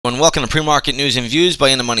welcome to Pre-Market News and Views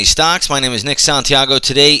by InTheMoneyStocks. My name is Nick Santiago.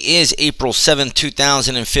 Today is April 7th,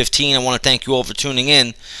 2015. I want to thank you all for tuning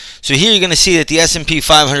in. So here you're going to see that the S&P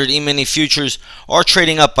 500 E-mini futures are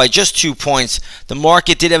trading up by just 2 points. The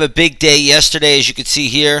market did have a big day yesterday, as you can see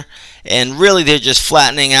here, and really they're just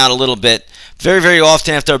flattening out a little bit. Very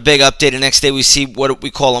often after a big update, the next day we see what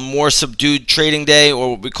we call a more subdued trading day,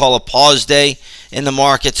 or what we call a pause day in the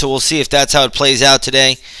market. So we'll see if that's how it plays out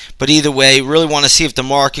today. But either way, really want to see if the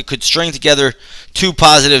market could string together two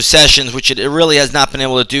positive sessions, which it really has not been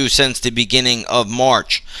able to do since the beginning of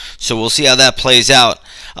March. So we'll see how that plays out.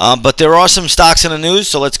 But there are some stocks in the news,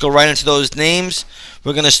 so let's go right into those names.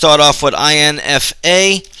 We're going to start off with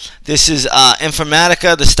INFA. This is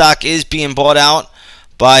Informatica. The stock is being bought out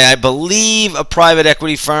by, I believe, a private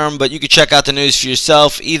equity firm, but you can check out the news for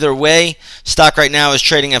yourself. Either way, stock right now is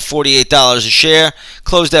trading at $48 a share,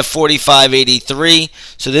 closed at $45.83.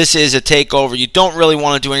 So this is a takeover. You don't really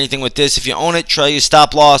want to do anything with this. If you own it, trail your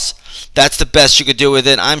stop loss. That's the best you could do with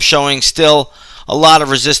it. I'm showing still a lot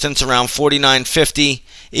of resistance around $49.50.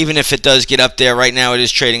 Even if it does get up there, right now it is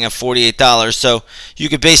trading at $48. So you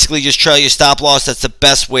could basically just trail your stop loss. That's the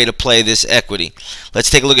best way to play this equity. Let's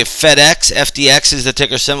take a look at FedEx. FDX is the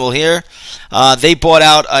ticker symbol here. They bought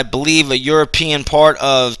out, I believe, a European part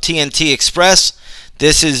of TNT Express.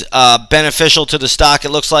 This is beneficial to the stock,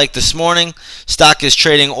 it looks like, this morning. Stock is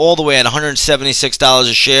trading all the way at $176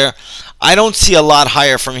 a share. I don't see a lot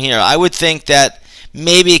higher from here. I would think that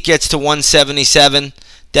maybe it gets to $177.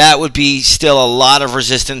 That would be still a lot of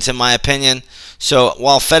resistance in my opinion. So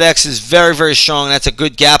while FedEx is very strong, that's a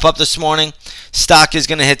good gap up this morning. Stock is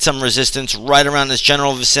going to hit some resistance right around this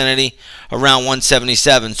general vicinity, around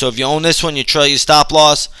 177. So if you own this one, you trail your stop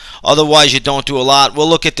loss. Otherwise, you don't do a lot. We'll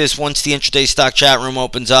look at this once the intraday stock chat room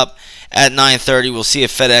opens up at 9:30. We'll see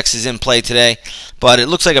if FedEx is in play today. But it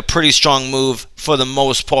looks like a pretty strong move for the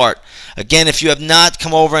most part. Again, if you have not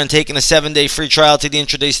come over and taken a 7-day free trial to the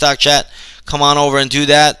intraday stock chat, come on over and do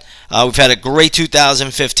that. We've had a great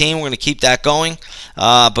 2015. We're going to keep that going.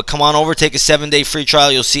 But come on over, take a 7-day free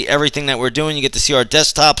trial. You'll see everything that we're doing. You get to see our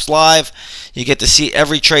desktops live. You get to see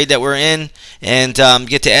every trade that we're in. And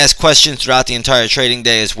get to ask questions throughout the entire trading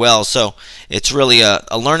day as well. So it's really a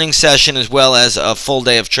learning session as well as a full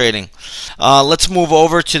day of trading. Let's move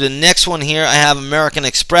over to the next one here. I have American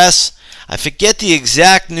Express. I forget the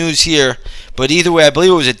exact news here, but either way, I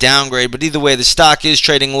believe it was a downgrade. But either way, the stock is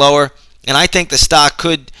trading lower. And I think the stock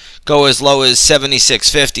could go as low as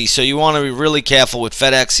 $76.50. So you want to be really careful with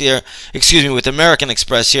FedEx here. Excuse me, with American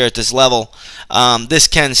Express here at this level. This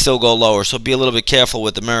can still go lower. So be a little bit careful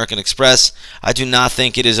with American Express. I do not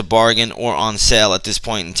think it is a bargain or on sale at this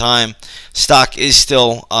point in time. Stock is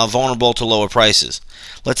still vulnerable to lower prices.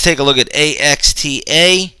 Let's take a look at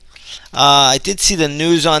AXTA. I did see the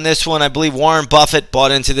news on this one. I believe Warren Buffett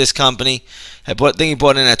bought into this company. I think he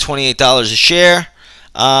bought in at $28 a share.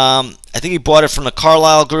 I think he bought it from the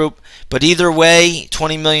Carlyle Group. But either way,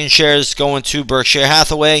 20 million shares going to Berkshire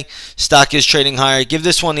Hathaway. Stock is trading higher. Give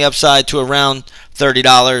this one the upside to around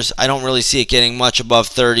 $30. I don't really see it getting much above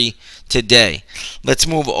 30 today. Let's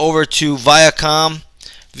move over to Viacom.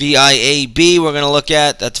 VIAB we're going to look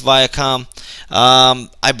at. That's Viacom.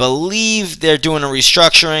 I believe they're doing a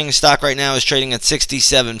restructuring. Stock right now is trading at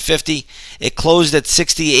 $67.50. It closed at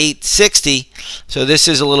 $68.60. So this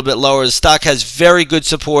is a little bit lower. The stock has very good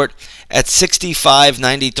support at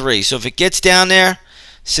 $65.93. So if it gets down there,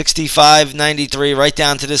 $65.93, right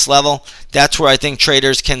down to this level, that's where I think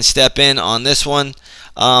traders can step in on this one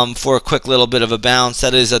for a quick little bit of a bounce.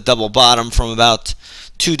 That is a double bottom from about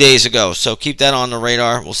 2 days ago. So keep that on the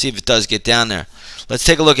radar. We'll see if it does get down there. Let's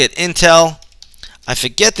take a look at Intel. I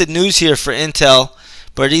forget the news here for Intel,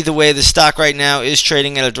 but either way, the stock right now is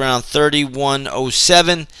trading at around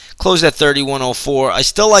 31.07, closed at 31.04. I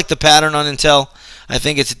still like the pattern on Intel. I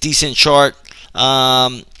think it's a decent chart.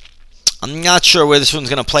 I'm not sure where this one's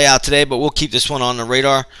going to play out today, but we'll keep this one on the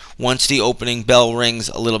radar once the opening bell rings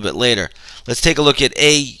a little bit later. Let's take a look at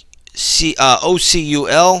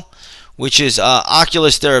OCUL, which is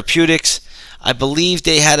Oculus Therapeutics. I believe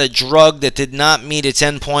they had a drug that did not meet its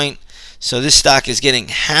endpoint. So this stock is getting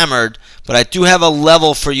hammered, but I do have a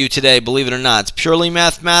level for you today, believe it or not. It's purely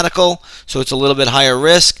mathematical, so it's a little bit higher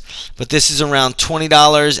risk, but this is around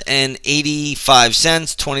 $20.85,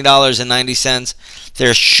 $20.90.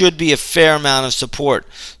 There should be a fair amount of support.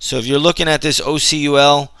 So if you're looking at this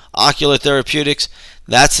OCUL, Ocular Therapeutics,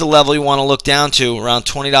 that's the level you want to look down to, around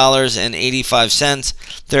 $20.85.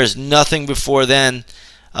 There's nothing before then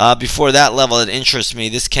before that level that interests me.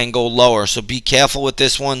 This can go lower, so be careful with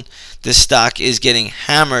this one. This stock is getting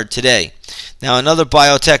hammered today. Now, another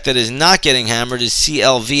biotech that is not getting hammered is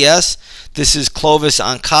CLVS. This is Clovis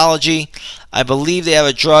Oncology. I believe they have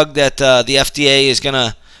a drug that the FDA is going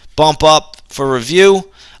to bump up for review.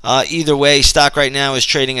 Either way, stock right now is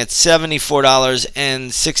trading at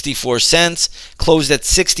 $74.64, closed at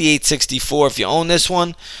 $68.64. If you own this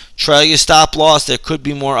one, trail your stop loss. There could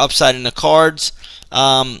be more upside in the cards.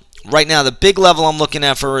 Right now, the big level I'm looking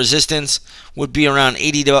at for resistance would be around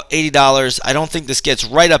 $80. I don't think this gets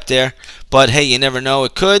right up there, but hey, you never know,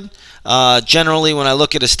 it could. Generally, when I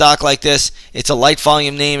look at a stock like this, it's a light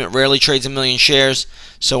volume name. It rarely trades a million shares.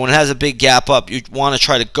 So when it has a big gap up, you want to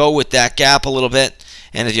try to go with that gap a little bit.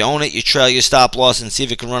 And if you own it, you trail your stop loss and see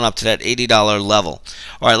if it can run up to that $80 level.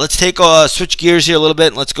 All right, let's switch gears here a little bit,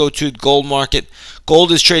 and let's go to the gold market.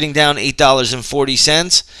 Gold is trading down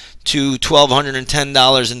 $8.40 to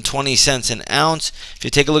 $1,210.20 an ounce. If you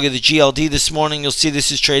take a look at the GLD this morning, you'll see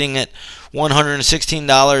this is trading at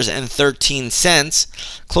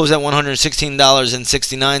 $116.13. Closed at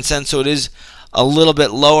 $116.69, so it is a little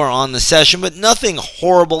bit lower on the session, but nothing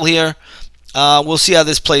horrible here. We'll see how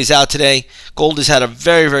this plays out today. Gold has had a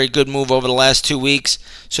very, very good move over the last 2 weeks,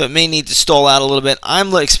 so it may need to stall out a little bit.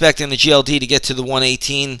 I'm expecting the GLD to get to the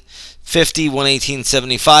 118.50,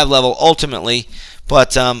 118.75 level ultimately,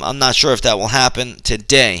 but I'm not sure if that will happen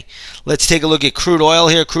today. Let's take a look at crude oil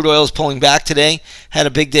here. Crude oil is pulling back today. Had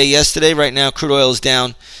a big day yesterday. Right now, crude oil is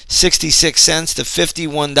down 66 cents to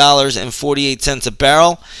 $51.48 a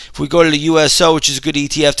barrel. If we go to the USO, which is a good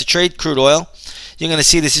ETF to trade crude oil, you're going to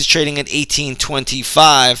see this is trading at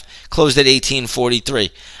 $18.25, closed at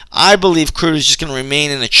 $18.43. I believe crude is just going to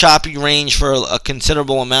remain in a choppy range for a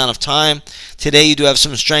considerable amount of time. Today you do have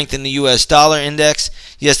some strength in the US dollar index.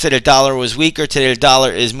 Yesterday the dollar was weaker. Today the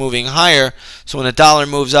dollar is moving higher. So when the dollar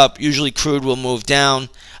moves up, usually crude will move down.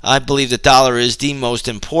 I believe the dollar is the most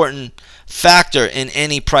important factor in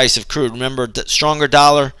any price of crude. Remember, stronger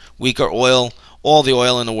dollar, weaker oil. All the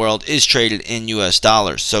oil in the world is traded in US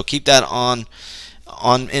dollars. So keep that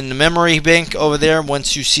in the memory bank over there.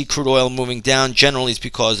 Once you see crude oil moving down, generally it's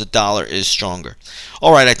because the dollar is stronger.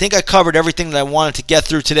 All right, I think I covered everything that I wanted to get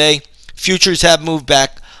through today. Futures have moved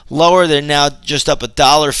back lower. They're now just up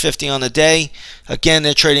 $1.50 on the day. Again,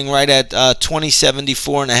 they're trading right at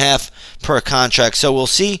 $20.74.5 per contract. So we'll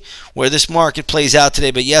see where this market plays out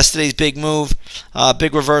today. But yesterday's big move,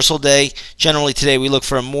 big reversal day. Generally today we look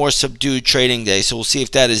for a more subdued trading day. So we'll see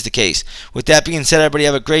if that is the case. With that being said, everybody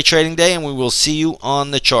have a great trading day, and we will see you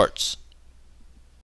on the charts.